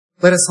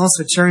Let us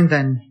also turn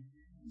then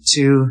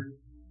to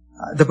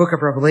the book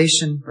of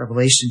Revelation,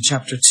 Revelation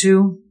chapter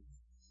 2,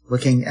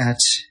 looking at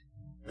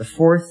the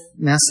fourth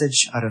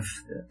message out of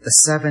the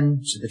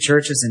 7 to the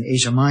churches in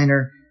Asia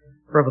Minor,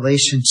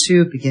 Revelation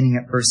 2, beginning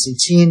at verse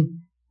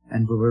 18,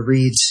 and we will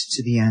read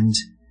to the end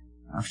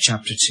of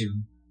chapter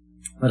 2.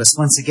 Let us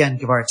once again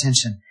give our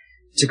attention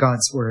to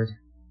God's Word.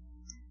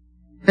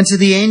 And to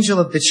the angel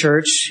of the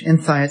church in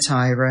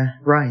Thyatira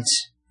write,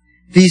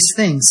 These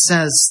things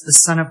says the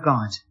Son of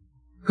God,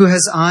 who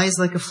has eyes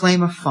like a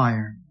flame of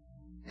fire,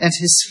 and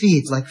his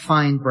feet like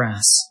fine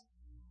brass.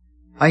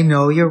 I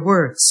know your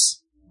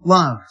works,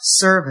 love,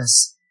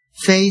 service,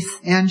 faith,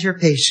 and your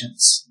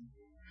patience.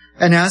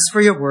 And as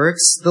for your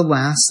works, the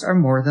last are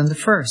more than the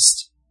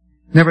first.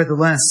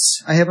 Nevertheless,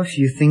 I have a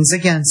few things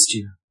against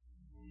you,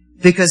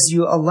 because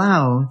you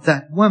allow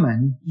that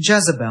woman,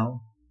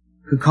 Jezebel,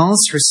 who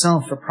calls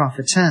herself a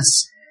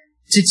prophetess,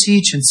 to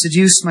teach and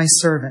seduce my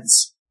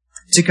servants,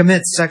 to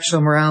commit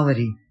sexual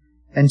immorality,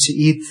 and to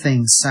eat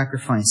things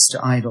sacrificed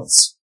to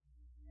idols.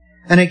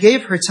 And I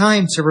gave her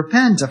time to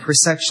repent of her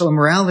sexual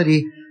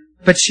immorality,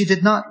 but she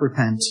did not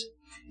repent.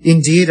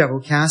 Indeed, I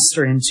will cast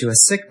her into a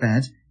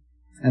sickbed,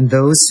 and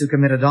those who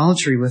commit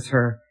adultery with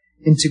her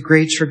into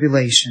great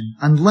tribulation,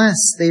 unless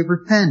they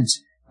repent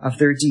of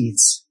their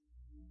deeds.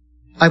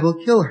 I will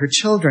kill her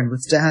children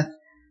with death,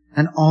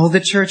 and all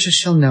the churches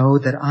shall know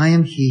that I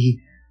am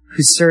he who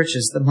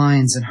searches the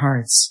minds and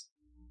hearts.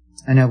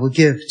 And I will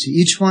give to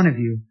each one of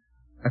you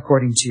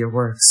according to your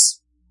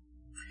works.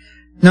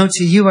 Now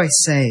to you I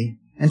say,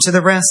 and to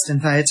the rest in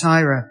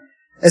Thyatira,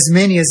 as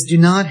many as do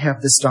not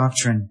have this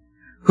doctrine,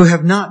 who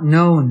have not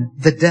known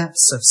the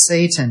depths of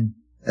Satan,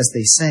 as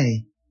they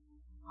say,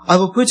 I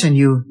will put on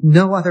you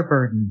no other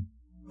burden,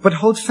 but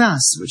hold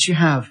fast what you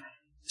have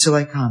till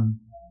I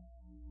come.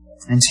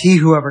 And he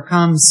who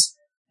overcomes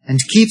and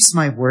keeps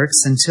my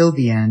works until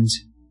the end,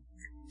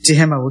 to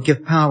him I will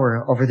give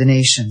power over the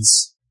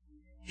nations.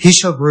 He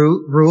shall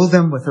rule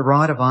them with a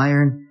rod of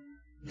iron.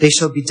 They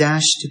shall be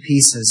dashed to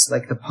pieces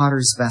like the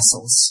potter's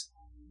vessels,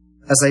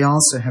 as I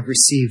also have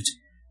received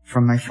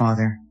from my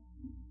Father.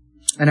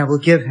 And I will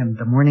give him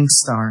the morning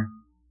star.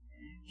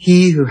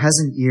 He who has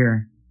an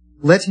ear,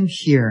 let him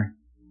hear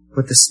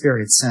what the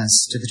Spirit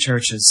says to the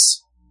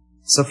churches.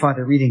 So,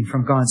 Father, reading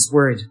from God's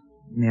Word,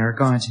 may our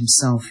God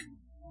himself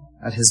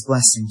add his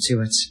blessing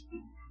to it.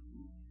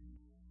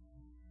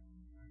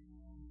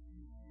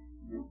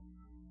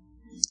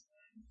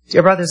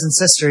 Dear brothers and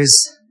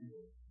sisters,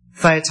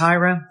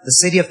 Thyatira, the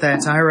city of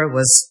Thyatira,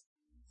 was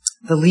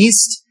the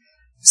least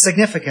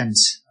significant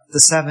of the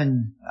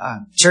 7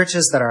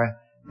 churches that are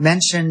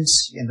mentioned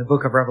in the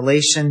book of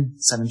Revelation,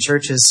 7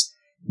 churches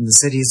in the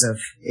cities of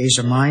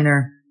Asia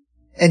Minor.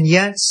 And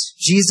yet,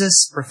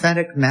 Jesus'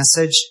 prophetic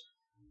message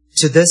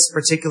to this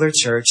particular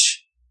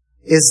church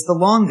is the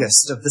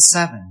longest of the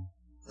 7.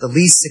 The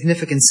least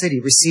significant city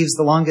receives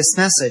the longest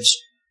message.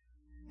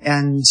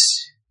 And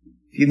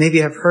you maybe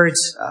have heard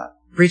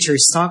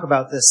preachers talk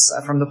about this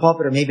from the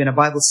pulpit, or maybe in a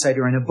Bible study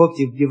or in a book.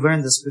 You've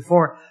learned this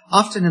before.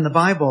 Often in the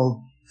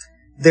Bible,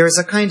 there's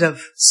a kind of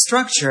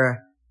structure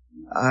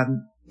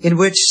in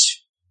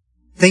which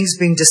things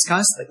being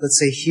discussed, like let's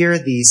say here,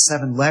 the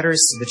 7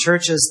 letters to the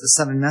churches,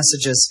 the 7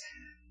 messages,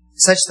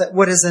 such that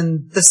what is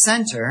in the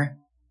center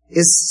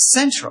is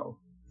central,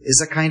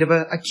 is a kind of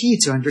a key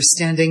to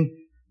understanding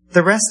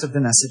the rest of the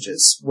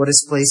messages. What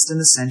is placed in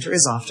the center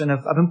is often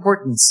of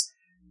importance.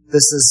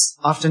 This is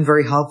often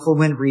very helpful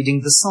when reading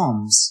the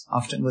Psalms.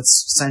 Often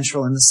what's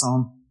central in the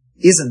Psalm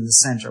is in the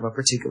center of a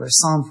particular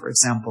Psalm, for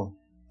example.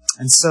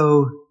 And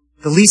so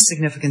the least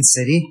significant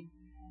city,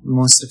 the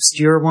most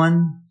obscure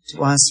one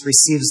to us,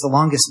 receives the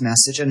longest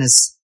message and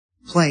is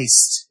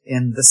placed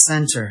in the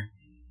center.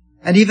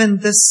 And even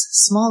this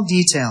small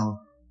detail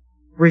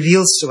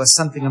reveals to us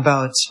something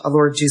about our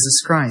Lord Jesus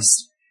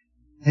Christ.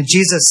 And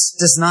Jesus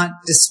does not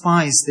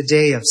despise the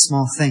day of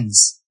small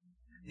things.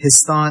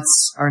 His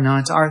thoughts are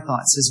not our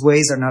thoughts. His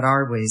ways are not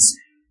our ways.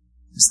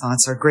 His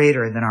thoughts are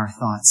greater than our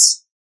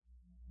thoughts.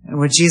 And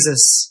what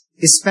Jesus,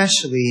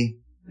 especially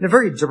in a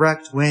very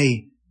direct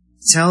way,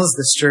 tells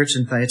this church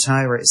in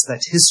Thyatira is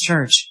that his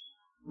church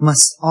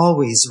must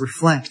always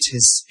reflect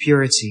his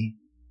purity.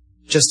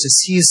 Just as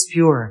he is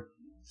pure,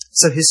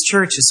 so his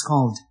church is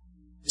called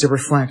to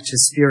reflect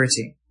his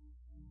purity.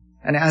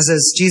 And as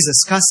is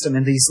Jesus' custom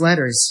in these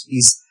letters,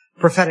 these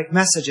prophetic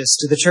messages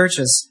to the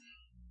churches,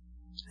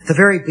 at the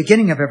very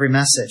beginning of every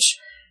message,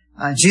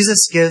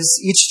 Jesus gives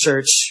each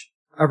church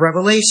a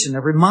revelation,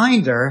 a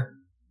reminder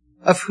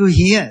of who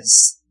he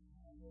is.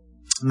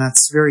 And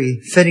that's very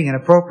fitting and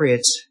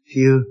appropriate if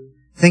you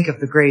think of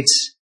the great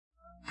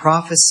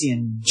prophecy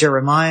in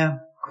Jeremiah,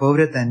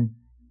 quoted then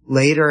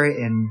later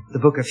in the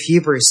book of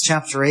Hebrews,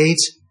 chapter 8.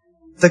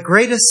 The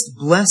greatest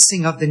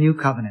blessing of the new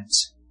covenant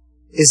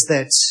is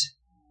that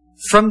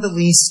from the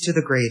least to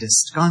the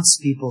greatest, God's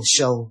people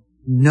shall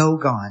know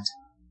God.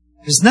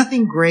 There's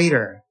nothing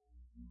greater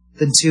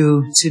than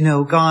to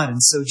know God.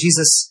 And so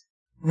Jesus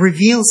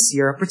reveals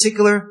here a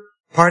particular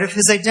part of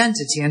his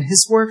identity and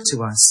his work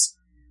to us.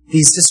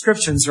 These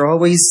descriptions are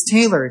always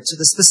tailored to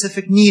the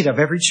specific need of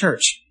every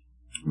church,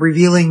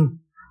 revealing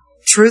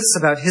truths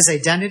about his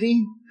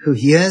identity, who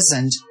he is,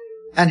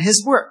 and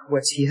his work,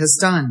 what he has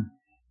done,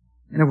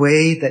 in a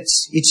way that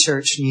each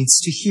church needs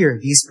to hear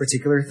these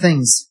particular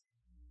things.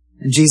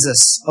 And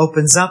Jesus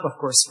opens up, of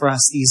course, for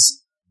us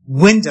these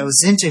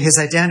windows into his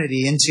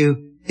identity,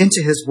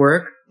 into his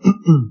work,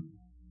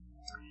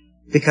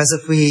 because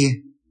if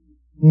we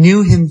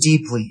knew him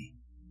deeply,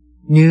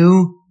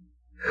 knew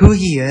who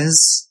he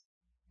is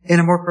in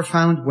a more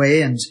profound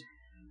way,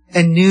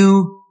 and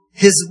knew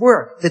his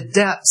work, the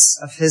depths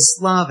of his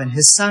love and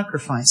his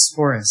sacrifice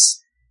for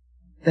us,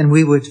 then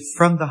we would,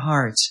 from the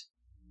heart,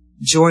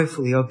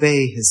 joyfully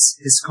obey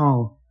his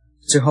call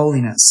to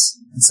holiness.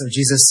 And so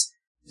Jesus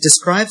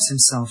describes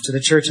himself to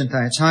the church in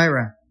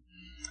Thyatira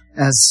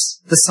as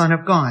the Son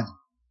of God,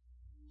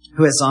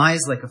 who has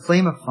eyes like a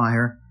flame of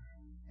fire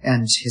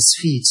and his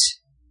feet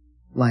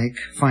like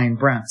fine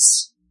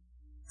brass.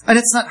 And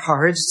it's not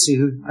hard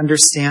to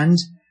understand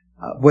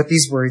what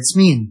these words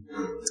mean.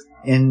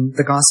 In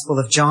the Gospel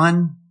of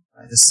John,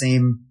 by the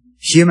same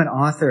human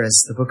author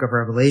as the book of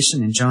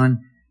Revelation, in John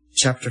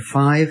chapter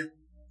 5,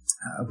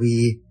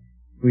 we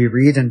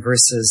read in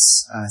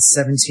verses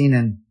 17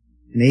 and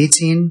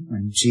 18,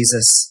 when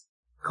Jesus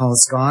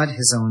calls God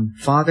his own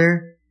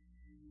Father,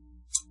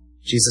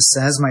 Jesus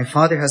says, "My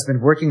Father has been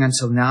working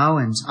until now,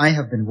 and I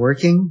have been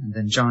working." And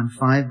then John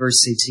 5,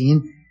 verse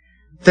 18,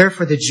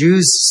 "Therefore the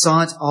Jews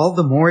sought all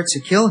the more to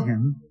kill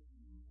him,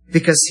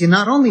 because he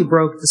not only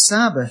broke the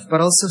Sabbath,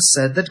 but also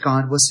said that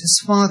God was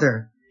his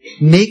Father,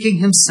 making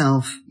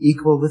himself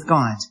equal with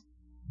God."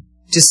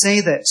 To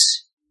say that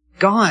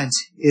God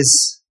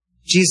is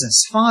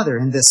Jesus' Father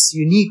in this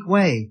unique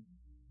way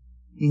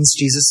means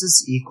Jesus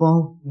is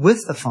equal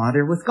with the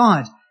Father, with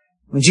God.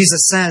 When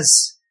Jesus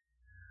says,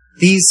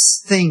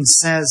 "These things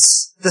says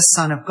the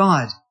Son of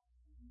God,"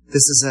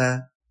 this is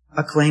a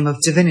claim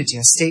of divinity,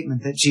 a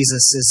statement that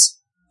Jesus is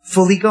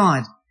fully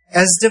God,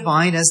 as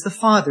divine as the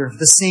Father, of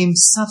the same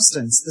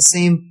substance, the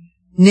same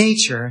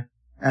nature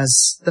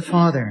as the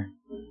Father.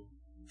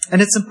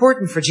 And it's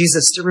important for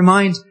Jesus to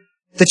remind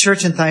the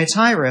church in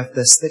Thyatira of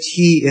this, that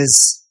he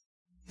is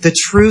the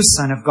true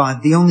Son of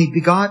God, the only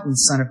begotten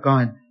Son of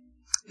God.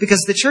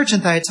 Because the church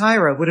in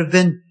Thyatira would have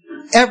been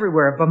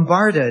everywhere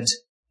bombarded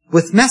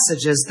with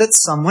messages that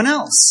someone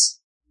else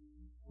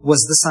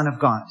was the Son of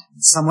God.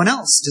 Someone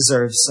else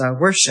deserves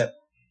worship.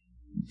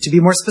 To be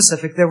more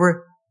specific, there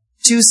were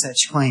two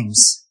such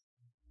claims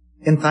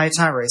in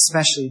Thyatira,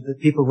 especially, that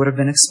people would have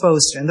been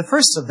exposed to. And the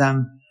first of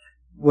them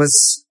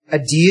was a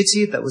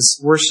deity that was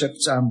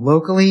worshipped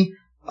locally,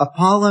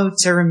 Apollo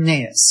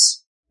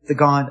Terimneus, the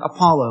god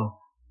Apollo,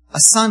 a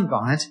sun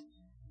god.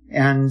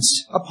 And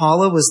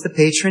Apollo was the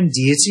patron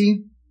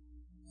deity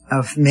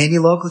of many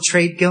local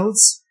trade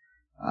guilds,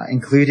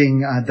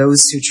 including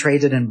those who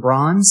traded in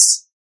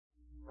bronze.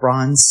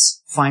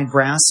 Bronze, fine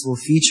brass will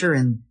feature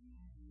in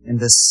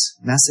this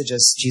message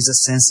as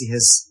Jesus says he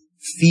has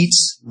feet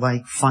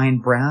like fine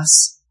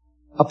brass.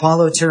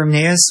 Apollo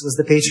Terimneus was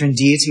the patron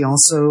deity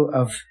also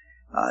of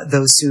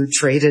those who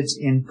traded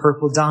in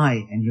purple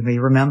dye. And you may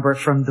remember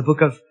from the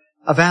book of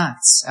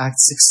Acts,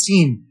 Acts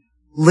 16,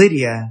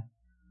 Lydia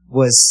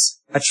was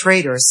a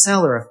trader, a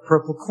seller of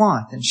purple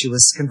cloth, and she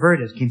was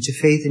converted, came to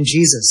faith in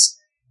Jesus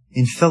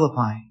in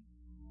Philippi.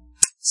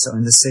 So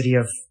in the city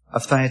of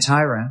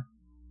Thyatira,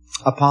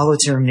 Apollo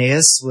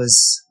Terimneus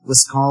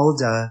was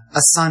called a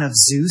son of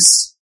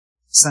Zeus,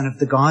 son of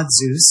the god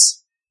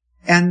Zeus,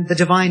 and the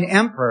divine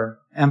emperor,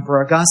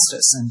 Emperor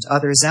Augustus, and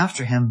others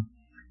after him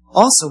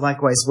also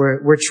likewise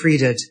were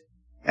treated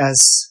as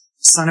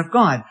Son of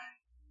God.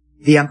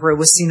 The emperor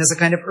was seen as a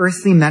kind of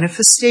earthly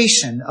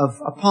manifestation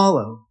of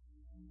Apollo.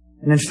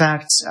 And in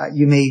fact,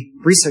 you may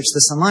research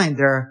this online.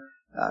 There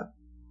are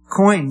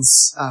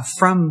coins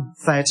from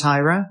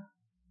Thyatira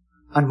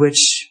on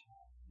which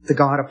the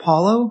god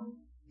Apollo,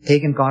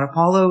 pagan god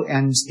Apollo,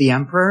 and the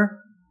emperor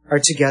are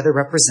together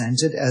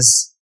represented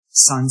as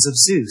sons of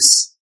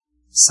Zeus,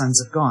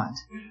 sons of God.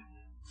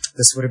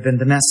 This would have been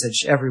the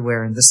message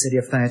everywhere in the city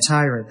of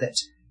Thyatira, that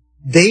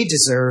they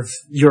deserve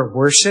your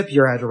worship,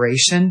 your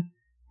adoration,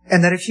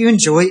 and that if you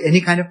enjoy any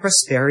kind of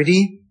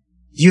prosperity,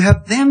 you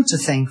have them to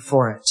thank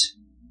for it.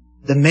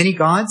 The many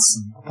gods,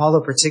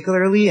 Apollo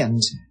particularly, and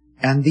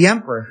the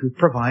emperor who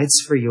provides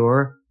for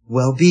your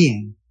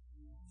well-being.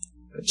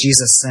 But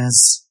Jesus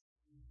says,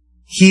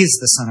 he is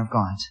the Son of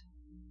God,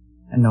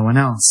 and no one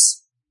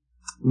else.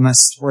 We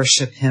must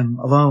worship him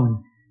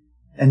alone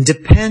and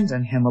depend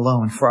on him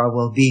alone for our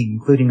well-being,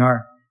 including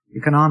our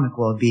economic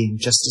well-being,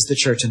 just as the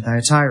church in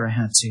Thyatira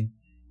had to.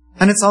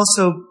 And it's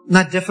also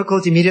not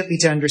difficult immediately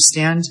to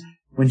understand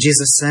when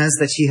Jesus says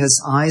that he has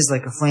eyes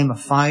like a flame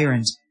of fire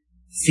and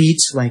feet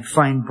like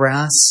fine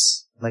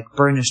brass, like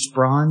burnished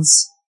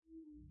bronze.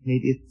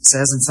 Maybe it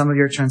says in some of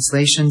your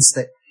translations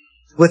that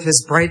with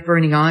his bright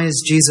burning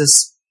eyes,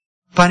 Jesus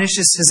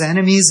punishes his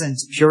enemies and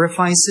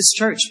purifies his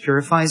church,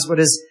 purifies what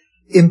is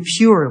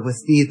impure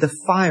with the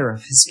fire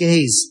of his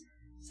gaze,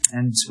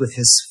 and with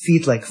his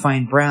feet like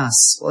fine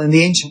brass. Well, in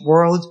the ancient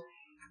world,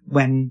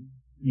 when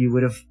You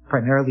would have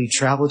primarily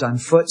traveled on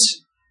foot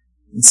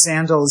in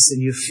sandals,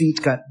 and your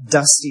feet got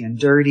dusty and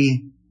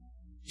dirty.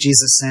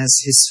 Jesus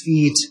says his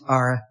feet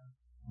are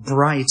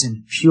bright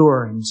and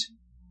pure and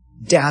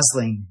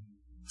dazzling.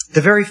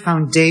 The very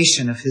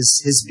foundation of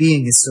his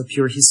being is so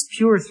pure. He's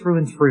pure through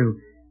and through.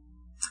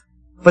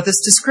 But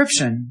this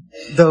description,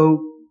 though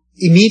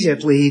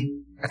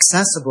immediately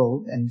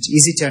accessible and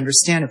easy to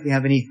understand if we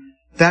have any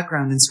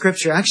background in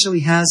Scripture,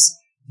 actually has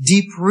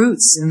deep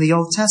roots in the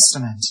Old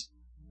Testament.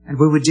 And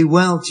we would do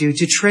well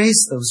to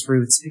trace those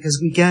roots, because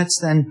we get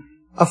then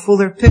a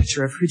fuller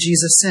picture of who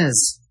Jesus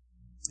is.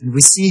 And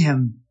we see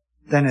him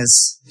then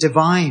as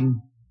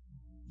divine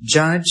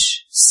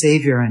judge,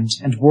 savior,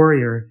 and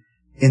warrior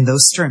in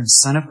those terms.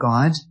 Son of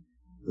God,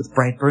 with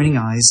bright burning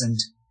eyes and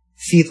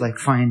feet like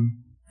fine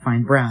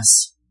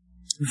brass.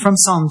 And from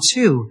Psalm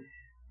 2,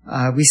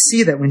 we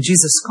see that when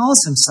Jesus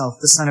calls himself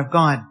the Son of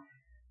God,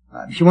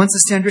 he wants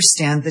us to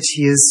understand that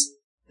he is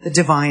the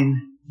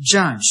divine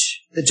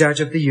judge, the judge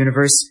of the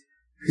universe,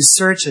 who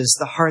searches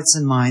the hearts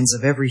and minds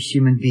of every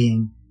human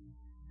being.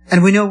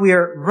 And we know we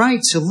are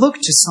right to look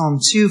to Psalm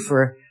 2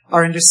 for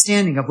our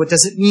understanding of what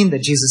does it mean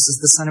that Jesus is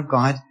the Son of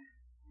God,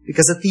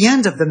 because at the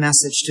end of the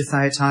message to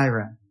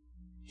Thyatira,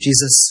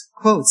 Jesus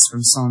quotes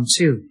from Psalm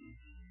 2,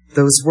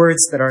 those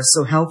words that are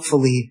so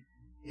helpfully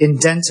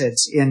indented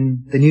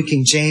in the New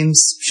King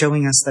James,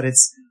 showing us that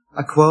it's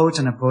a quote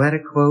and a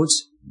poetic quote.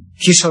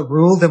 He shall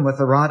rule them with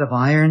a rod of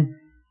iron.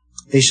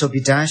 They shall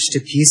be dashed to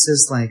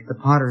pieces like the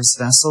potter's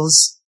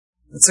vessels.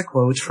 That's a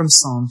quote from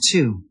Psalm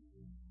 2.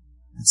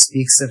 It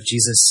speaks of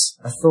Jesus'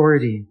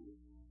 authority.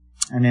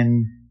 And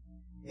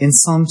in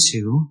Psalm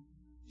 2,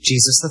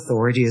 Jesus'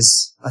 authority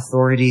is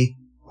authority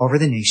over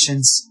the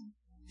nations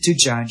to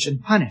judge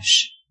and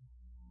punish.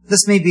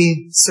 This may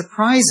be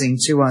surprising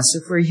to us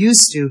if we're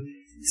used to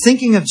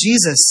thinking of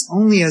Jesus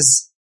only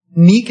as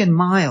meek and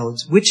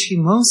mild, which he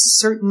most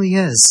certainly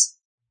is,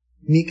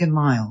 meek and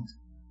mild.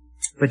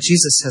 But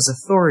Jesus has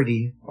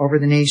authority over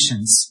the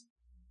nations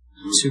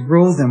to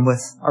rule them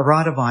with a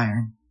rod of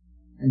iron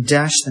and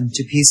dash them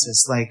to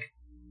pieces like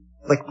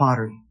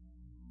pottery.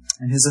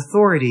 And his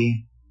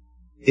authority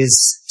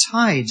is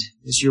tied,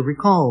 as you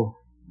recall,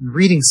 in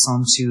reading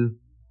Psalm 2,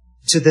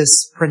 to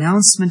this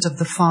pronouncement of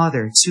the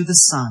Father to the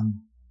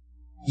Son.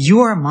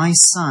 You are my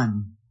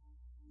Son.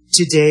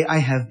 Today I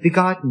have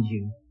begotten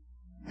you.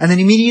 And then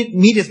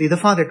immediately the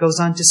Father goes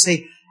on to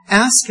say,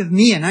 ask of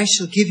me and I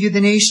shall give you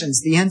the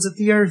nations, the ends of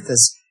the earth,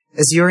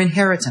 as your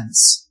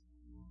inheritance.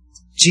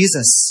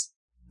 Jesus,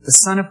 the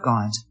Son of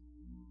God,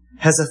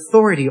 has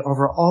authority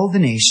over all the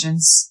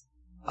nations,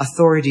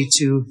 authority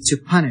to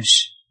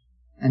punish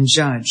and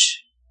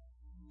judge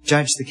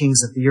the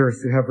kings of the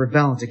earth who have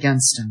rebelled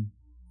against him.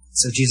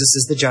 So Jesus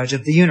is the judge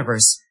of the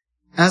universe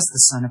as the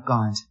Son of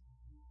God.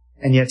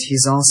 And yet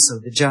he's also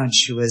the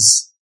judge who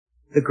is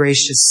the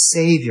gracious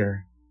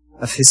Savior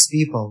of his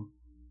people.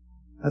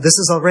 This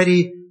is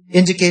already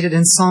indicated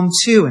in Psalm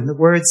 2 in the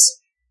words,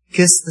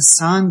 kiss the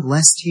Son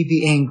lest he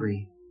be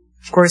angry.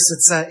 Of course,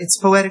 it's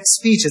poetic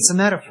speech. It's a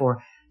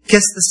metaphor.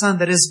 Kiss the Son,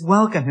 that is,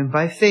 welcome him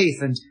by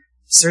faith. And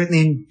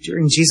certainly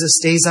during Jesus'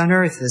 days on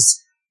earth,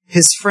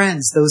 his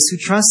friends, those who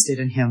trusted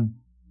in him,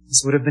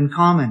 this would have been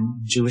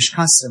common Jewish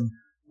custom,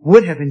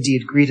 would have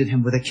indeed greeted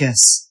him with a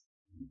kiss.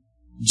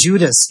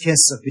 Judas'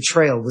 kiss of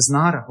betrayal was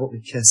not a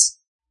holy kiss.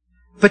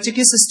 But to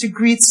kiss is to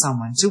greet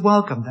someone, to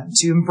welcome them,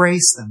 to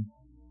embrace them.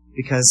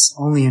 Because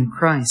only in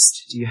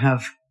Christ do you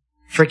have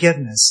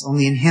forgiveness.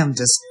 Only in him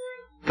does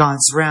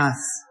God's wrath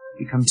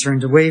become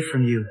turned away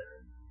from you.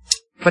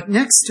 But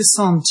next to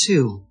Psalm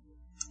 2,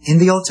 in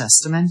the Old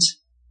Testament,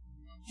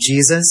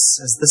 Jesus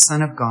as the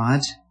Son of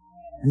God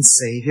and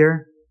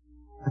Savior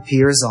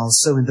appears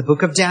also in the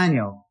book of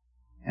Daniel.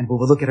 And we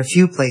will look at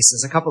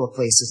a couple of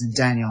places in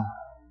Daniel.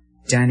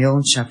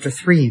 Daniel chapter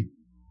 3.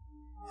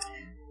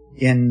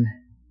 In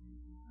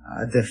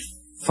the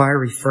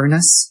fiery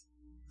furnace,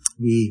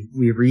 we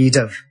read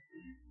of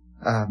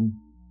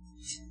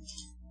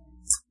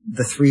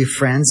the three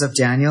friends of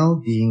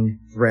Daniel being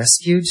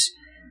rescued,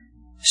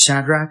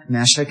 Shadrach,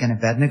 Meshach, and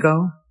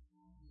Abednego.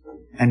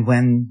 And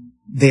when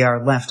they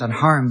are left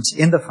unharmed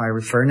in the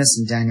fiery furnace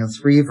in Daniel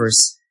 3,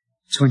 verse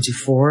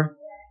 24,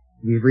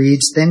 we read,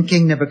 Then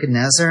King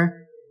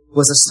Nebuchadnezzar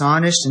was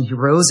astonished, and he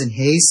rose in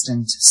haste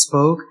and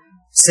spoke,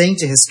 saying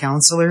to his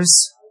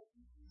counselors,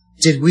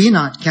 Did we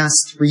not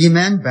cast 3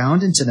 men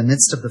bound into the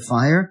midst of the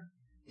fire?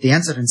 They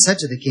answered and said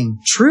to the king,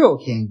 True, O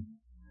king.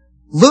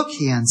 Look,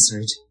 he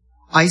answered,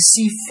 I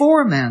see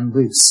 4 men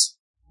loose,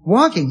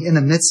 walking in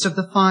the midst of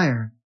the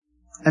fire,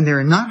 and they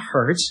are not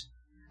hurt,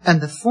 and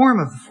the form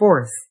of the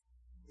 4th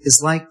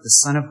is like the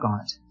Son of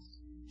God.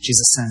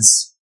 Jesus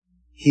says,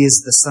 he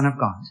is the Son of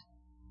God.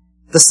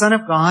 The Son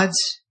of God,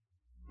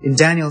 in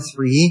Daniel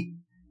 3,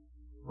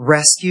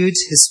 rescued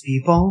his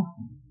people,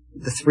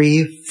 the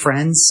 3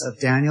 friends of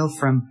Daniel,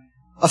 from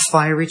a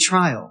fiery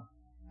trial.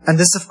 And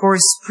this, of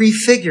course,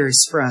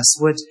 prefigures for us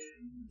what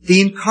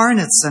the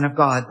incarnate Son of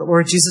God, the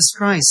Lord Jesus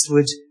Christ,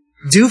 would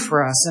do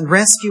for us and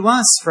rescue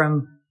us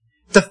from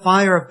the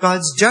fire of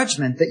God's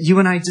judgment that you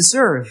and I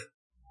deserve.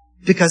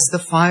 because the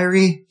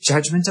fiery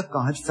judgment of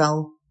God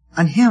fell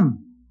on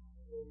him.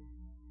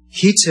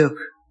 He took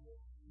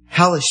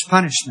hellish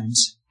punishment,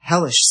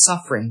 hellish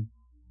suffering,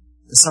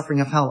 the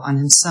suffering of hell on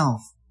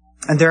himself.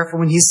 And therefore,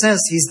 when he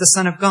says he's the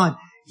Son of God,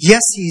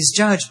 yes, he's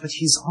judge, but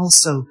he's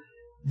also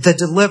the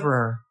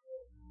deliverer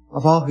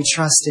of all who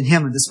trust in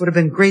him. And this would have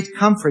been great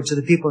comfort to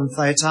the people in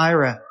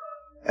Thyatira,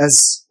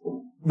 as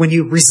when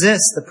you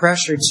resist the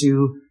pressure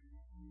to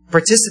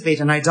participate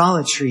in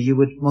idolatry, you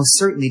would most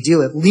certainly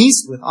deal at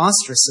least with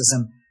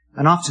ostracism,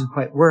 and often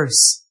quite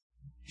worse.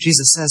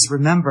 Jesus says,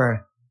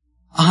 remember,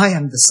 I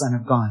am the Son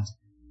of God,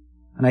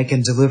 and I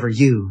can deliver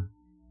you,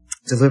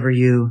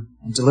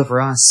 and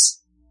deliver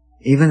us,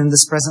 even in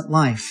this present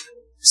life,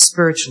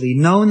 spiritually.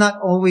 No,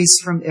 not always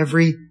from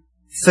every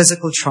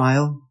physical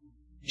trial.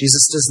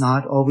 Jesus does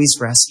not always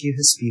rescue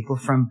his people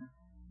from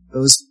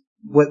those,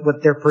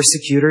 what their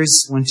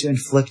persecutors want to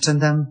inflict on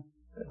them,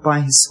 but by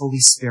his Holy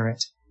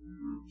Spirit,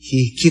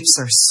 he keeps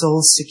our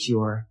souls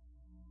secure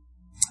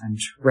and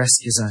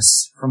rescues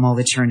us from all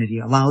eternity,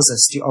 allows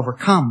us to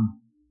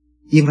overcome,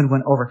 even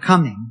when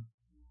overcoming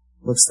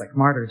looks like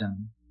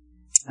martyrdom.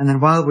 And then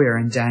while we're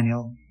in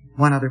Daniel,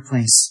 one other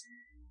place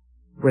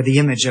where the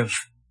image of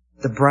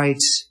the bright,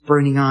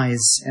 burning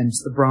eyes and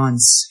the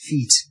bronze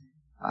feet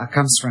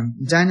comes from.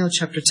 Daniel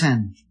chapter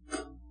 10.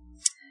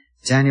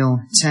 Daniel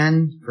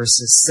 10,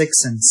 verses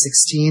 6 and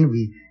 16,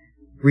 we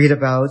read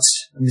about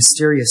a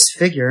mysterious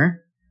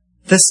figure,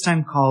 this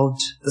time called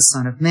the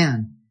Son of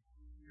Man,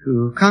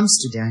 who comes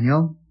to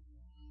Daniel.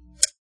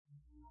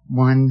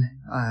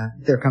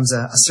 There comes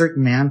a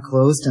certain man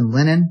clothed in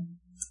linen,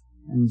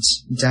 and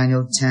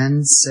Daniel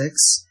 10:6,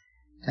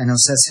 Daniel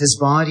says, his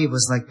body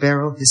was like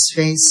beryl, his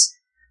face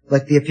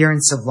like the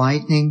appearance of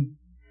lightning,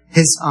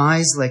 his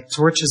eyes like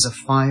torches of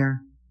fire,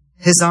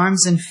 his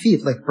arms and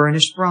feet like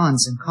burnished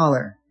bronze in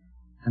color,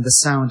 and the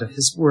sound of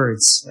his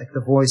words like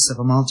the voice of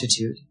a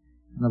multitude.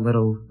 And a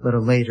little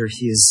later,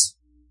 he is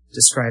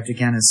described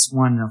again as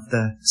one of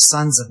the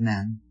sons of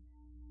men.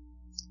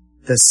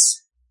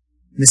 This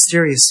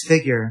mysterious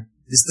figure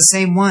is the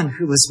same one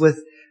who was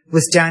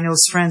with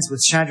Daniel's friends,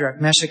 with Shadrach,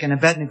 Meshach, and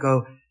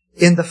Abednego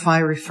in the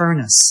fiery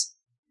furnace,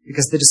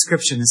 because the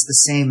description is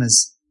the same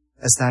as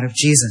that of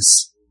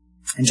Jesus.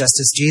 And just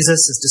as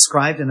Jesus is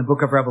described in the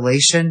book of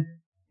Revelation,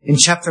 in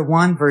chapter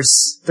 1,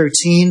 verse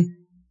 13,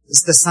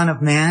 as the Son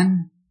of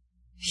Man,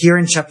 here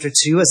in chapter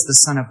 2 as the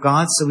Son of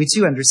God, so we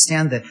too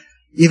understand that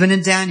even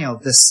in Daniel,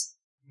 this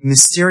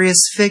mysterious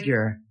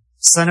figure,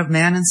 Son of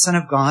Man and Son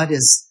of God,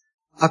 is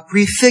a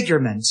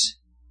prefigurement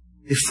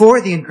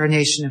before the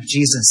incarnation of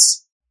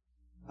Jesus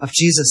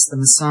the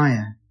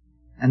Messiah,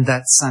 and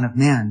that Son of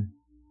Man,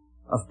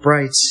 of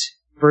bright,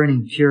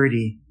 burning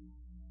purity,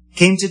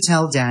 came to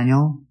tell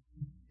Daniel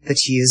that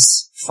he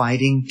is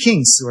fighting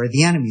kings who are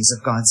the enemies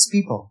of God's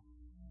people.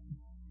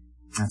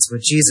 That's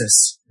what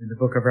Jesus, in the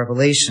book of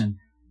Revelation,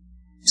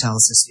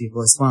 tells his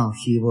people as well.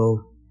 He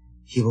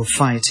will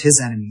fight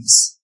his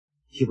enemies.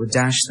 He will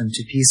dash them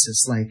to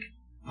pieces like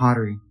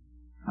pottery.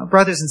 Now,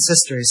 brothers and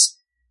sisters,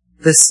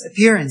 this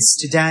appearance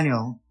to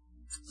Daniel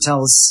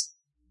tells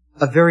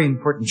a very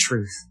important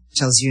truth. It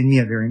tells you and me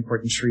a very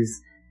important truth.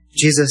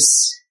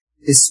 Jesus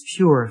is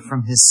pure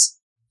from his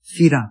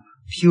feet up,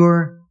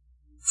 pure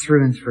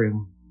through and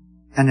through.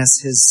 And as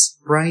his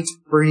bright,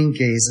 burning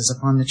gaze is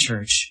upon the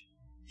church,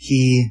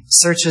 he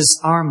searches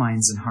our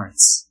minds and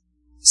hearts,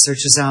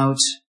 searches out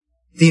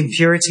the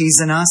impurities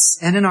in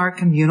us and in our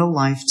communal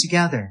life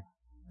together,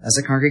 as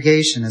a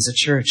congregation, as a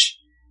church.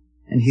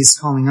 And he's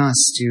calling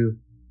us to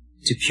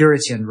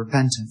purity and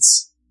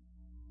repentance.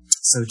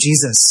 So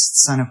Jesus,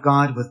 Son of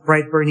God, with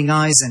bright burning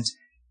eyes and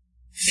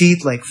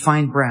feet like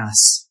fine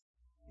brass,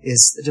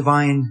 is the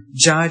divine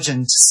judge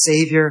and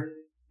savior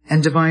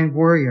and divine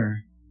warrior.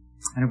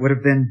 And it would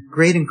have been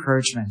great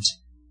encouragement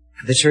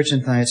for the church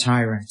in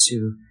Thyatira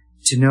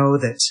to know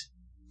that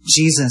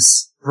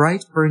Jesus'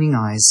 bright burning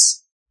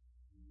eyes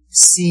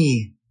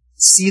see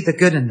the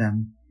good in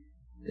them.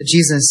 That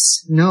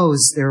Jesus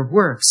knows their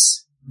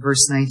works,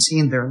 verse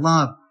 19, their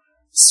love,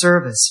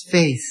 service,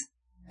 faith,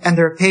 and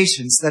their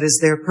patience, that is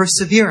their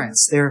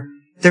perseverance, their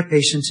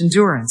patient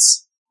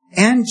endurance.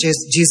 And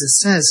Jesus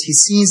says he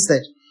sees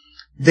that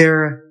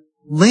their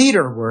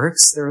later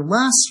works, their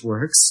last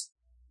works,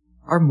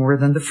 are more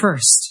than the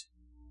first.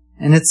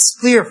 And it's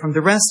clear from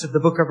the rest of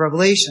the book of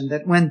Revelation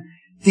that when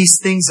these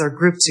things are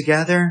grouped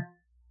together,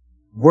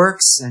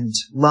 works and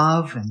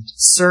love and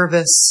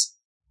service,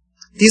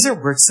 these are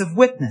works of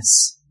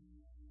witness.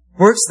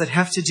 Works that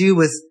have to do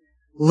with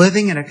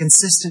living in a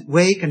consistent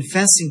way,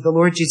 confessing the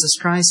Lord Jesus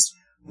Christ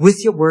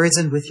with your words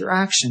and with your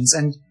actions.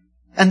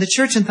 And the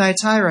church in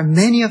Thyatira,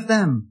 many of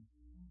them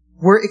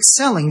were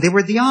excelling. They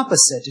were the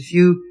opposite. If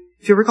you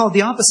recall,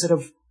 the opposite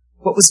of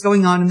what was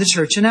going on in the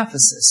church in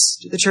Ephesus.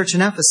 To the church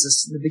in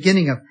Ephesus, in the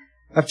beginning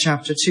of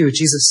chapter 2,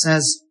 Jesus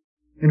says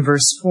in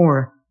verse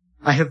 4,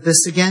 I have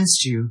this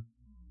against you,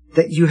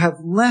 that you have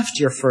left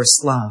your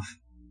first love.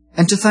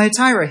 And to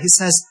Thyatira, he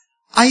says,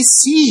 I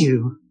see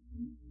you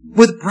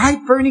with bright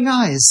burning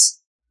eyes,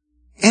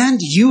 and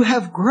you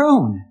have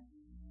grown.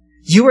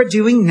 You are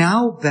doing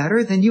now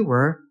better than you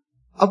were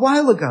a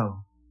while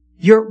ago.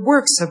 Your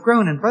works have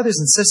grown. And brothers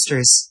and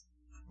sisters,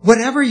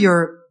 whatever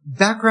your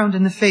background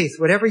in the faith,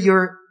 whatever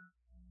your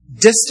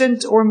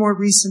distant or more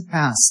recent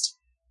past,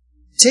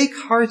 take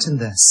heart in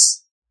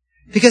this.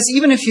 Because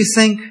even if you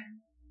think,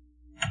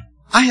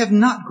 I have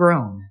not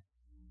grown,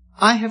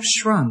 I have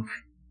shrunk,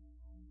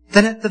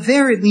 then at the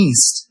very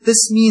least,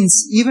 this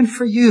means even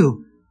for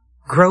you,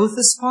 growth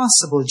is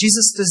possible.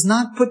 Jesus does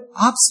not put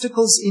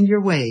obstacles in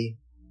your way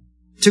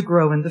to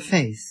grow in the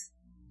faith.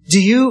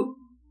 Do you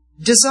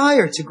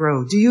desire to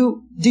grow? Do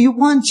you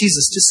want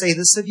Jesus to say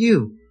this of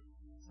you,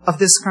 of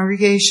this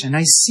congregation?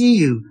 I see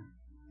you,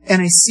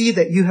 and I see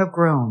that you have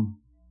grown.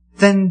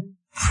 Then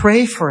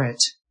pray for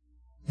it.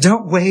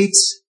 Don't wait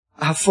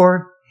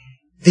for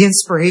the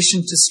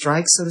inspiration to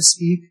strike, so to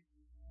speak.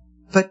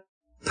 But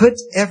put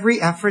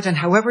every effort, and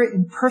however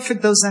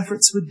imperfect those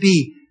efforts would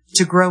be,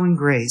 to grow in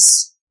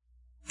grace.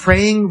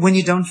 Praying when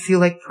you don't feel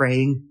like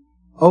praying.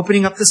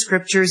 Opening up the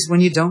scriptures when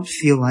you don't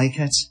feel like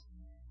it.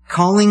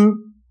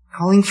 Calling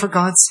for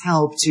God's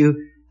help to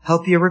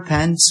help you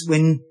repent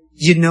when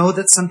you know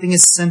that something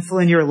is sinful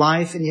in your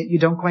life and yet you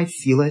don't quite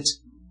feel it.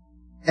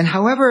 And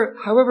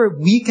however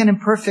weak and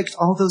imperfect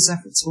all those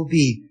efforts will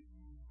be,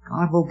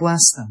 God will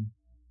bless them.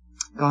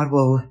 God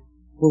will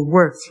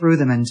work through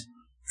them, and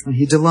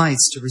He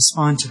delights to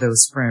respond to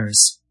those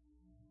prayers.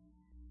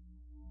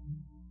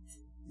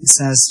 He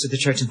says to the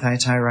church in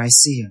Thyatira, I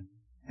see you,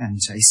 and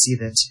I see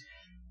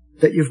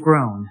that you've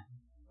grown.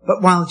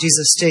 But while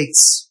Jesus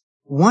takes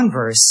one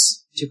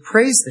verse to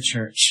praise the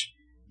church,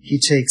 He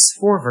takes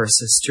 4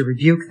 verses to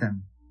rebuke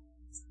them.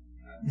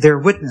 Their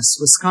witness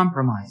was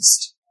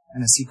compromised,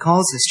 and as He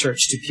calls His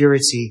church to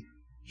purity,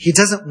 He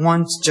doesn't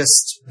want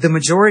just the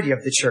majority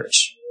of the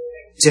church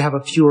to have a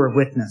pure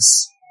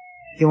witness.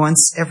 He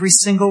wants every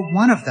single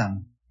one of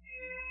them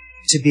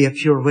to be a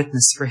pure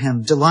witness for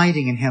Him,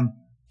 delighting in Him,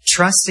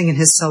 trusting in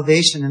His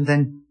salvation, and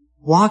then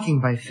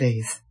walking by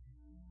faith.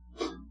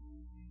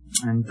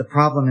 And the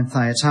problem in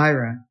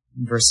Thyatira,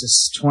 in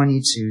verses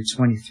 20 to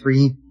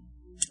 23,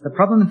 the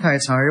problem in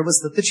Thyatira was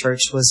that the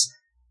church was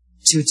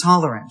too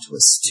tolerant,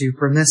 was too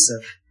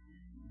permissive.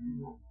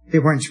 They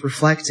weren't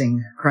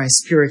reflecting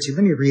Christ's purity.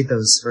 Let me read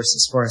those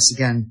verses for us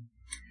again.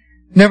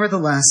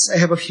 Nevertheless, I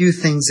have a few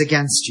things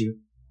against you,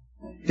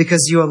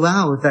 because you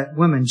allow that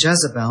woman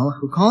Jezebel,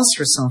 who calls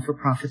herself a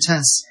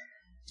prophetess,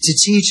 to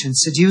teach and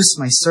seduce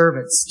my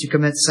servants to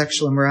commit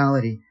sexual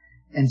immorality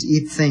and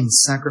eat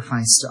things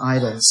sacrificed to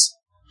idols.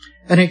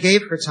 And I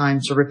gave her time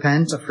to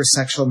repent of her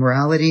sexual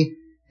morality,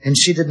 and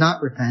she did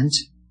not repent.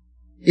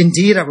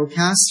 Indeed, I will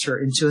cast her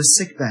into a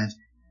sickbed,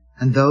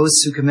 and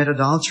those who commit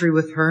adultery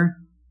with her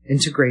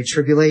into great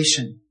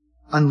tribulation,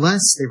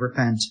 unless they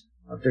repent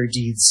of their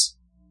deeds.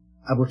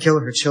 I will kill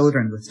her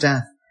children with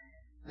death,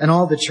 and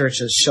all the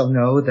churches shall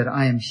know that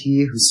I am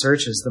He who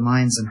searches the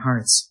minds and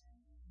hearts,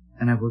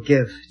 and I will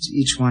give to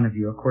each one of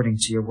you according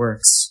to your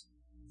works.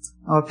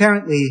 Now,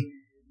 apparently,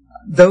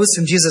 those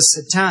whom Jesus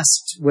had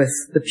tasked with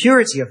the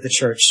purity of the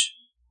church,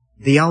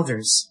 the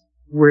elders,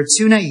 were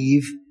too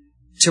naive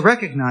to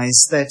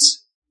recognize that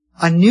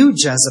a new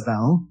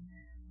Jezebel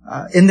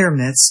in their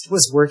midst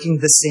was working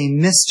the same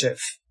mischief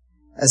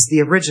as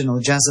the original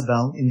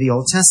Jezebel in the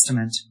Old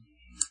Testament.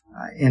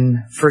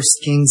 In 1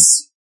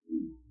 Kings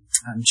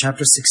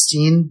chapter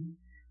 16,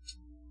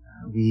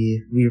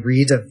 we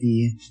read of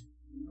the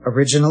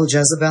original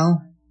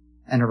Jezebel,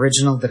 an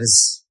original that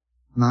is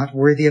not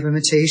worthy of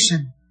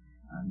imitation.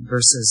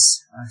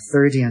 Verses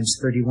 30 and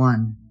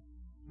 31.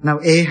 Now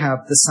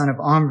Ahab, the son of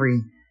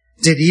Omri,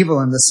 did evil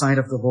in the sight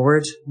of the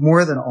Lord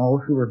more than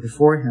all who were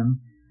before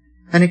him.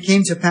 And it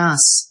came to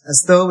pass,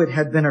 as though it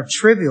had been a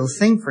trivial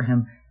thing for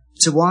him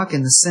to walk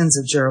in the sins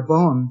of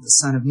Jeroboam, the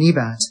son of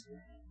Nebat,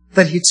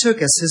 that he took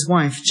as his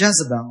wife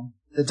Jezebel,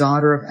 the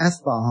daughter of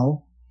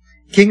Ethbaal,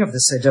 king of the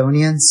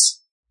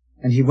Sidonians,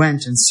 and he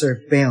went and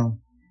served Baal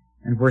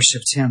and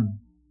worshipped him.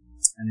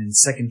 And in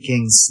 2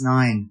 Kings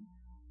 9,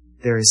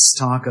 there is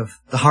talk of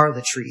the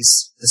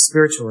harlotries, the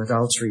spiritual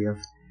adultery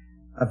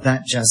of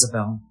that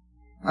Jezebel.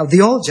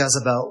 The old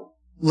Jezebel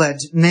led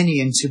many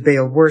into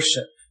Baal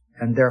worship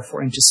and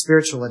therefore into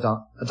spiritual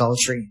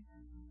adultery.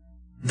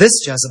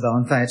 This Jezebel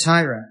in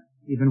Thyatira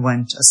even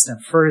went a step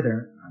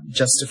further,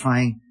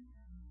 justifying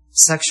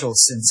sexual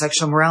sin,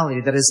 sexual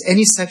morality, that is,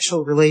 any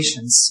sexual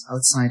relations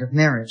outside of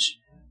marriage,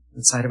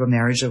 outside of a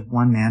marriage of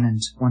one man and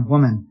one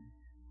woman.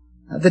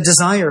 The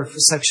desire for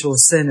sexual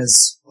sin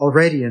is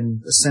already in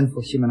the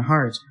sinful human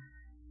heart.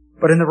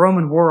 But in the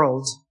Roman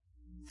world,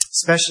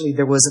 especially,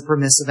 there was a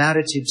permissive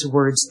attitude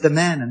towards the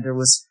men, and there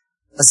was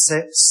a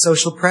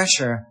social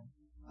pressure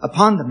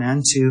upon the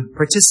men to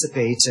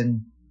participate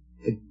in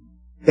the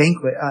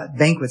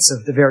banquets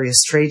of the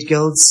various trade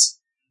guilds,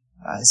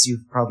 as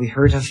you've probably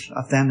heard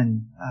of them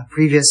in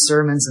previous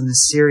sermons in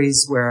this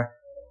series, where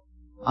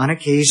on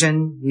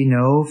occasion, we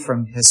know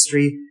from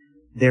history,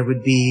 there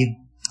would be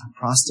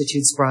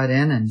prostitutes brought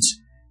in, and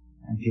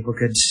people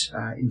could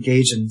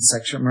engage in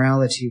sexual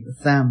immorality with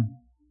them.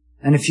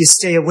 And if you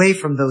stay away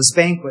from those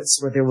banquets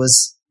where there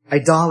was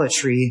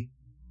idolatry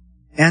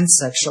and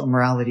sexual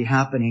immorality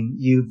happening,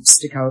 you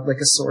stick out like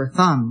a sore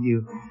thumb.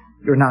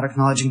 You're not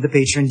acknowledging the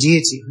patron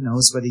deity who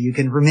knows whether you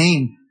can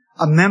remain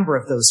a member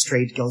of those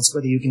trade guilds,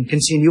 whether you can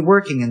continue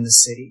working in the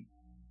city.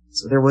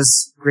 So there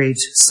was great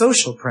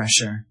social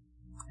pressure.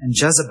 And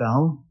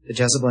Jezebel, the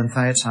Jezebel in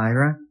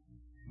Thyatira,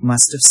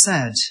 must have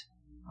said,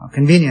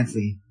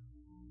 conveniently,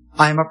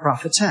 I am a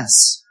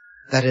prophetess.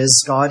 That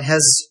is, God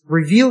has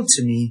revealed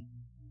to me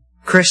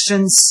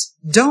Christians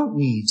don't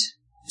need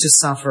to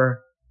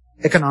suffer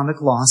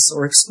economic loss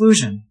or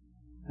exclusion.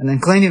 And then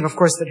claiming, of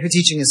course, that her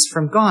teaching is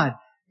from God,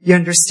 you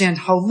understand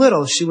how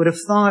little she would have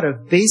thought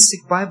of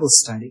basic Bible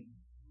study,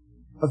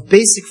 of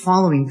basic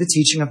following the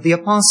teaching of the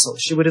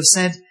apostles. She would have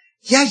said,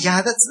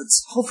 yeah,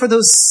 that's all for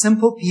those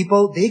simple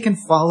people. They can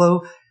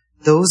follow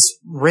those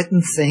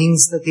written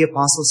things that the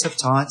apostles have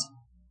taught.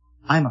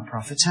 I'm a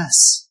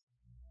prophetess.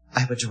 I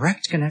have a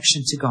direct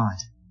connection to God.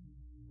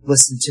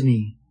 Listen to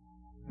me.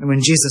 And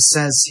when Jesus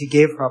says he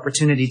gave her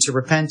opportunity to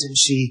repent and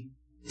she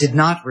did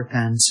not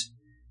repent,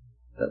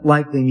 that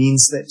likely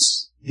means that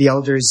the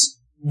elders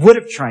would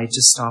have tried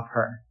to stop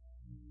her,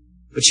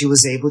 but she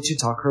was able to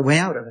talk her way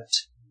out of it.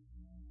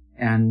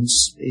 And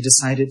they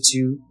decided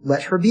to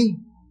let her be,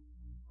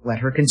 let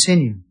her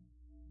continue.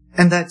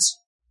 And that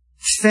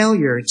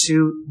failure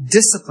to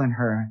discipline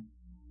her,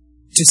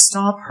 to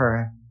stop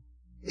her,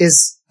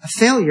 is a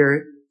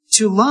failure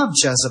to love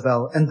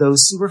Jezebel and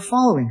those who were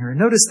following her.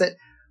 Notice that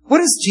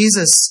what is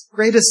Jesus'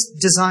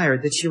 greatest desire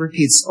that he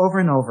repeats over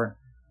and over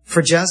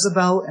for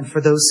Jezebel and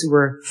for those who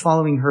were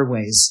following her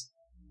ways?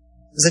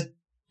 Is it,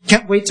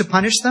 can't wait to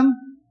punish them?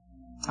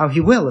 Oh, he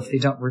will if they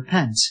don't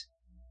repent.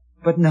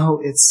 But no,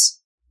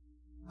 it's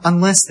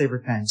unless they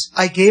repent.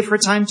 I gave her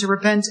time to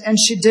repent and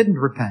she didn't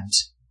repent.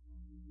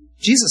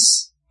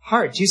 Jesus'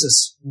 heart,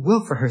 Jesus'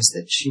 will for her is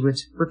that she would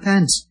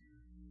repent.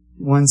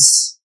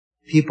 Once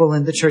people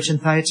in the church in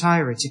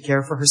Thyatira to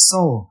care for her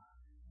soul,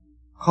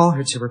 call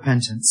her to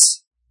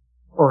repentance,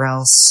 or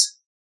else,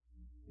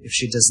 if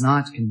she does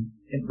not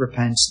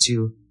repent,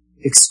 to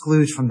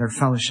exclude from their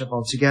fellowship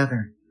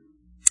altogether.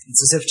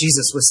 It's as if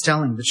Jesus was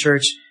telling the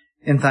church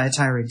in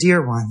Thyatira,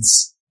 dear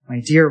ones, my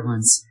dear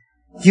ones,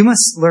 you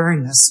must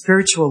learn a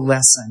spiritual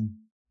lesson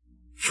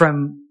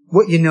from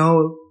what you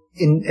know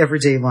in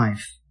everyday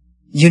life.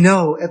 You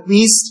know, at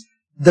least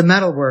the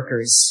metal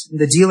workers,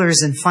 the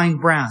dealers in fine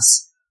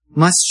brass,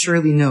 must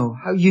surely know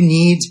how you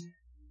need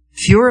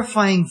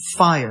purifying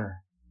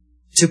fire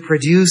to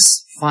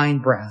produce fine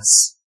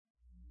brass,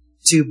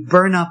 to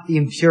burn up the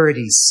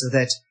impurities so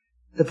that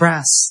the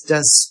brass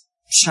does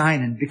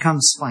shine and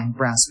becomes fine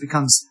brass,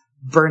 becomes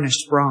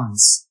burnished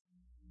bronze.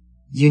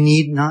 You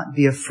need not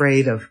be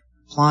afraid of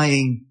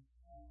applying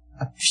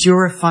a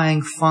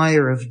purifying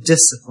fire of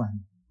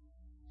discipline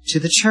to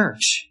the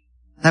church.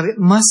 Now it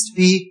must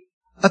be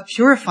a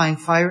purifying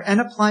fire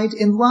and applied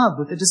in love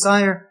with a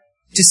desire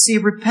to see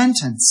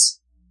repentance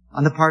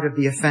on the part of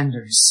the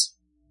offenders.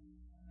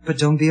 But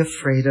don't be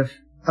afraid of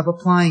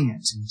applying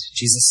it. And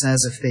Jesus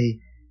says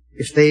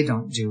if they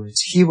don't do it,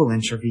 he will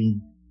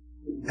intervene,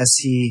 as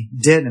he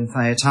did in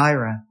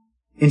Thyatira,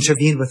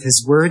 intervene with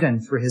his word,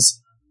 and through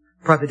his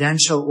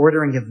providential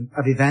ordering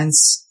of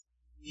events,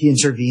 he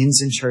intervenes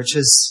in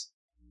churches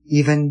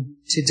even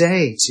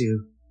today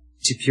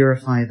to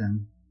purify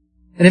them.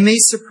 And it may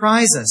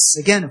surprise us,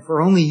 again, if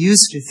we're only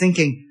used to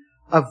thinking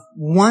of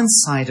one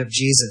side of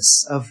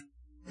Jesus, of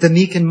the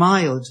meek and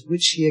mild,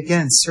 which he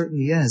again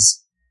certainly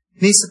is.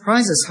 It may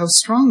surprise us how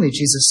strongly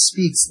Jesus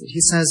speaks, that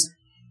he says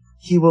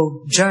he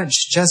will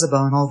judge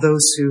Jezebel and all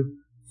those who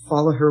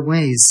follow her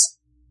ways.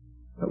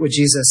 But what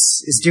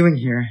Jesus is doing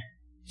here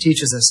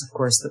teaches us, of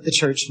course, that the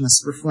church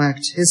must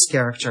reflect his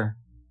character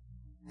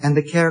and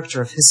the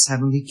character of his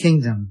heavenly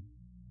kingdom.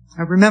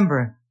 Now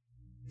remember,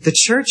 the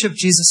Church of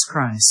Jesus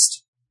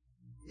Christ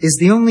is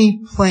the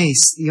only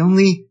place, the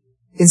only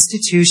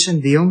institution,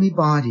 the only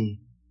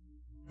body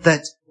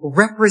that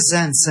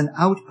represents an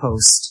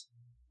outpost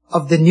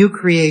of the new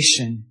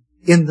creation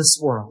in this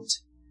world.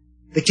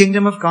 The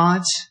kingdom of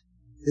God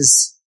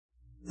is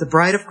the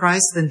bride of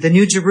Christ, and the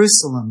new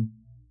Jerusalem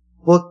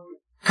will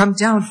come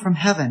down from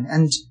heaven,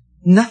 and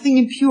nothing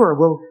impure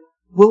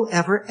will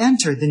ever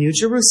enter the new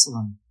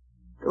Jerusalem.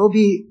 There will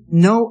be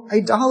no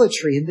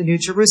idolatry in the new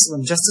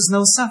Jerusalem, just as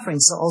no suffering,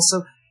 so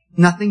also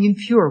nothing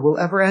impure will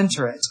ever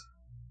enter it.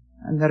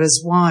 And that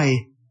is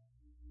why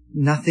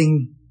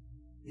nothing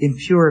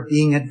impure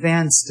being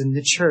advanced in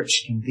the church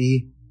can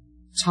be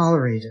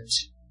tolerated.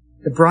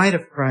 The bride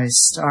of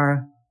Christ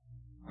are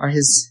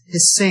his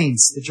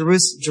saints. The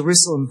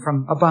Jerusalem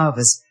from above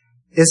is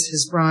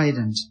his bride,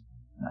 and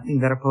nothing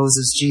that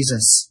opposes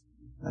Jesus,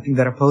 nothing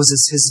that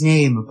opposes his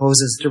name,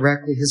 opposes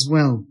directly his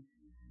will,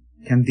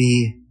 can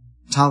be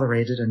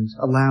tolerated and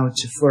allowed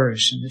to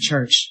flourish in the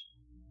church.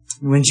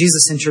 When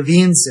Jesus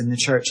intervenes in the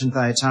church in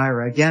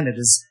Thyatira, again, it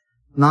is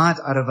not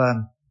out of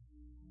a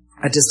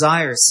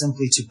desire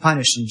simply to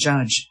punish and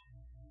judge,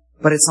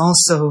 but it's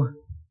also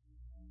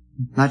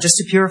not just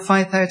to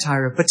purify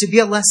Thyatira, but to be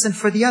a lesson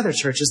for the other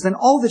churches. Then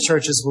all the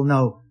churches will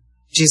know,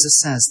 Jesus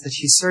says, that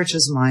he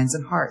searches minds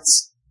and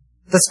hearts.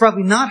 That's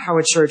probably not how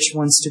a church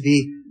wants to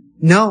be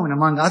known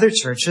among other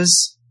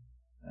churches.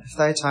 If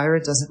Thyatira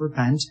doesn't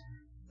repent,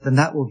 then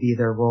that will be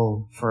their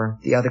role for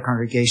the other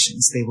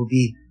congregations. They will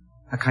be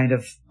a kind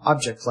of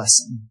object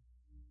lesson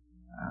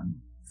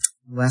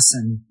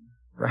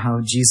for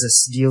how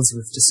Jesus deals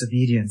with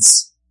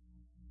disobedience.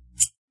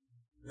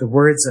 The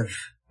words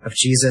of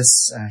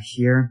Jesus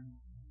here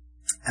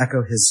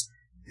echo his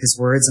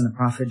words in the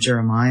prophet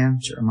Jeremiah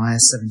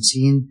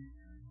 17,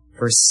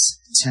 verse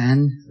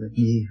 10. Let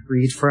me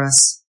read for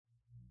us.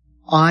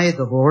 I,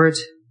 the Lord,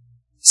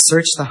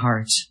 search the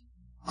heart.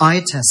 I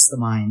test the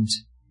mind,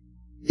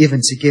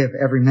 even to give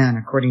every man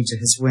according to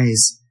his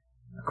ways,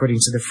 according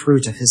to the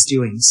fruit of his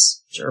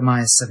doings.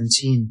 Jeremiah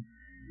 17.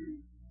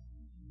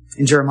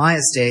 In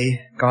Jeremiah's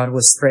day, God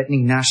was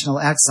threatening national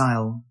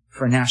exile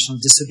for national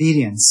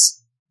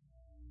disobedience.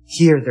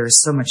 Here, there is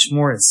so much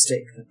more at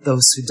stake that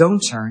those who don't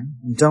turn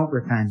and don't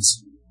repent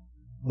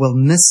will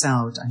miss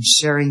out on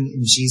sharing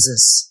in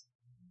Jesus'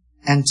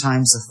 end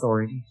times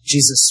authority,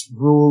 Jesus'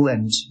 rule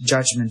and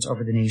judgment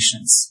over the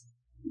nations.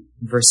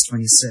 In verse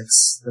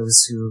 26,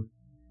 those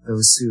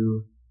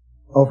who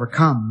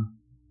overcome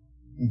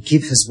and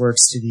keep his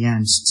works to the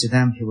end, to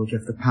them he will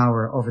give the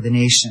power over the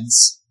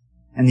nations.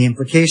 And the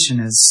implication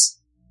is,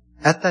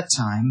 at that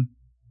time,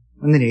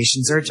 when the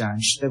nations are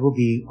judged, there will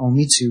be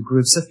only two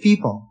groups of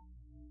people.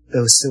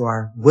 Those who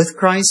are with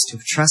Christ,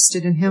 who've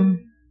trusted in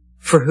him,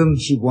 for whom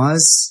he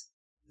was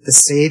the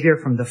Savior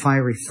from the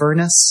fiery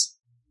furnace,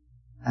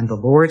 and the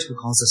Lord who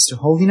calls us to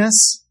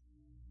holiness,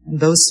 and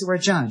those who are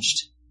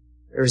judged.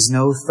 There is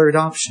no third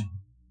option.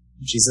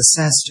 Jesus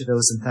says to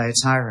those in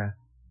Thyatira,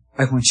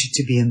 I want you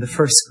to be in the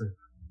first group,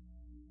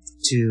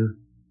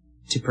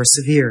 to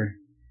persevere,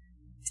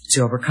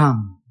 to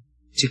overcome,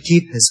 to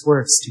keep his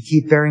works, to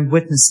keep bearing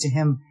witness to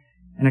him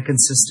in a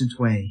consistent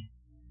way.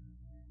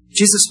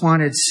 Jesus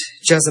wanted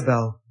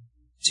Jezebel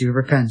to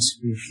repent.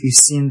 We've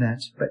seen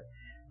that.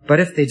 But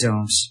if they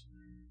don't,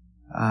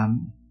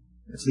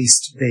 at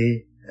least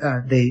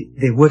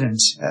they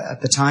wouldn't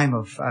at the time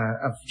of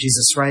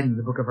Jesus writing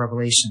the book of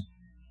Revelation.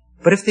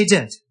 But if they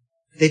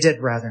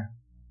did rather,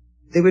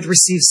 they would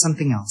receive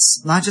something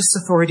else, not just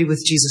authority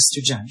with Jesus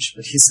to judge,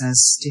 but he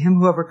says, to him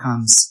who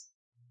overcomes,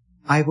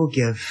 I will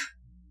give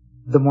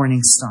the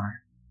morning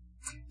star.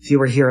 If you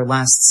were here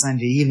last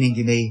Sunday evening,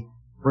 you may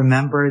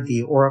remember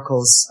the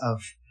oracles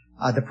of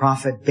the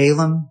prophet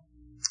Balaam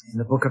in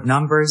the book of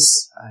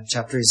Numbers,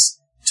 chapters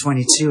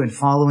 22 and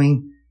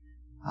following.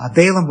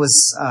 Balaam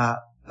was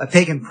a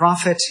pagan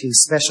prophet who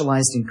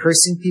specialized in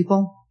cursing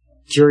people.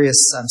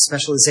 Curious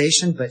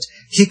specialization, but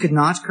he could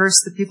not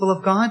curse the people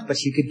of God, but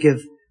he could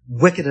give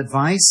wicked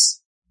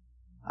advice.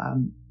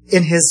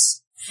 In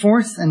his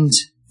fourth and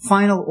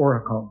final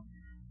oracle,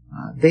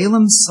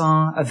 Balaam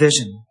saw a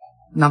vision.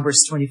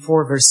 Numbers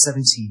 24, verse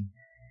 17.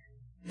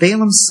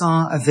 Balaam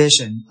saw a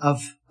vision of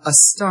a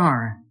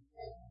star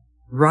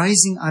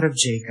rising out of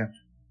Jacob.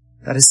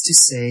 That is to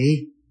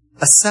say,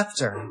 a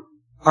scepter,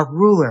 a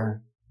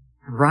ruler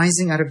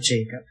rising out of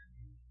Jacob.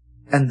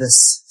 And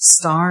this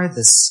star,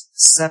 this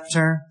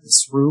scepter,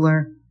 this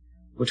ruler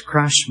would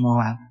crush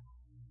Moab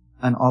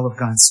and all of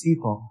God's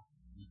people.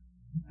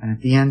 And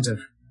at the end of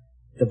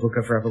the book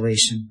of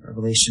Revelation,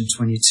 Revelation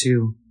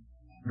 22,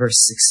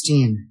 verse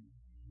 16,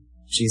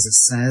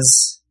 Jesus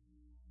says,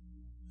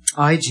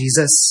 I,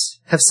 Jesus,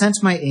 have sent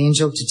my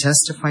angel to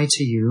testify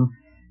to you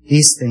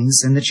these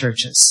things in the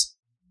churches.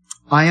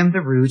 I am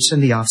the root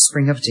and the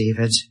offspring of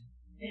David,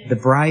 the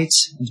bright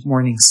and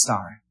morning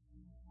star.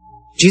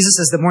 Jesus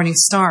is the morning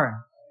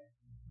star,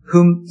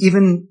 whom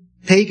even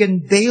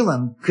pagan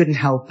Balaam couldn't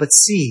help but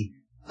see,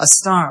 a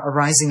star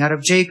arising out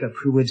of Jacob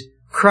who would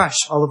crush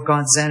all of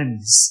God's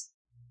enemies.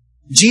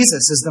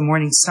 Jesus is the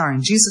morning star,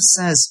 and Jesus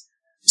says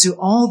to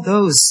all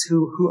those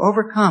who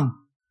overcome,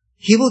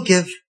 he will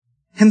give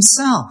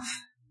himself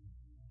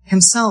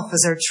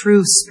as our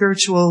true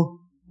spiritual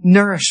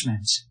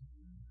nourishment.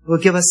 He will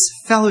give us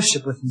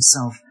fellowship with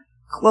himself,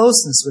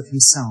 closeness with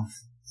himself.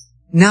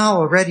 Now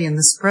already in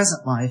this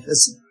present life,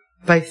 as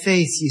by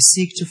faith you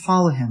seek to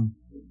follow him,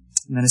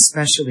 and then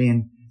especially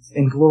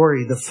in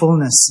glory, the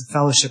fullness of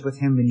fellowship with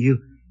him, when you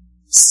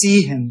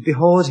see him,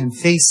 behold him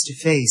face to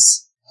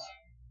face,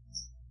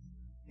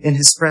 in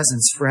his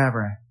presence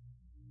forever,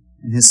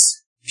 in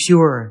his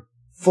pure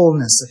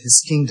fullness of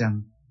his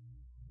kingdom,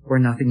 where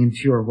nothing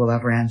impure will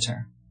ever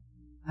enter.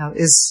 Now,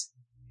 is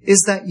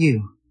that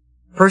you,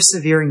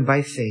 persevering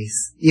by faith,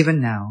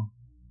 even now,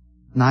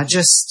 not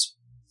just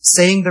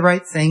saying the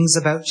right things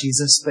about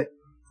Jesus, but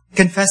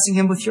confessing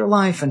him with your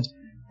life and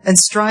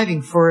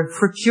striving for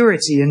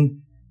purity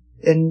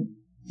in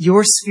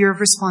your sphere of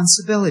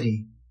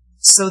responsibility,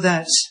 so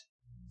that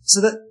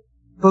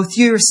both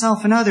you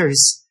yourself and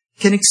others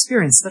can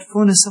experience that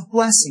fullness of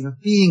blessing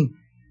of being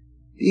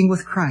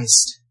with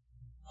Christ.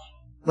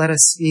 Let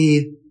us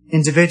be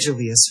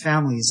individually, as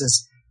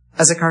families,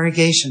 as a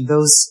congregation,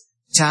 those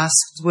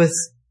tasked with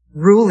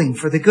ruling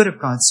for the good of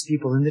God's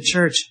people in the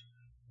church,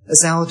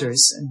 as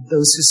elders and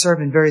those who serve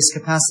in various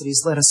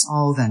capacities. Let us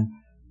all then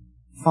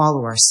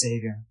follow our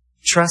Savior,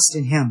 trust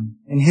in him,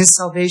 in his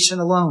salvation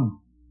alone,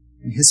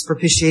 in his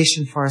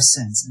propitiation for our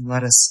sins, and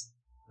let us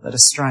let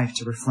us strive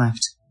to reflect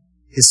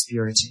his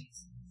purity.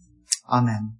 Amen.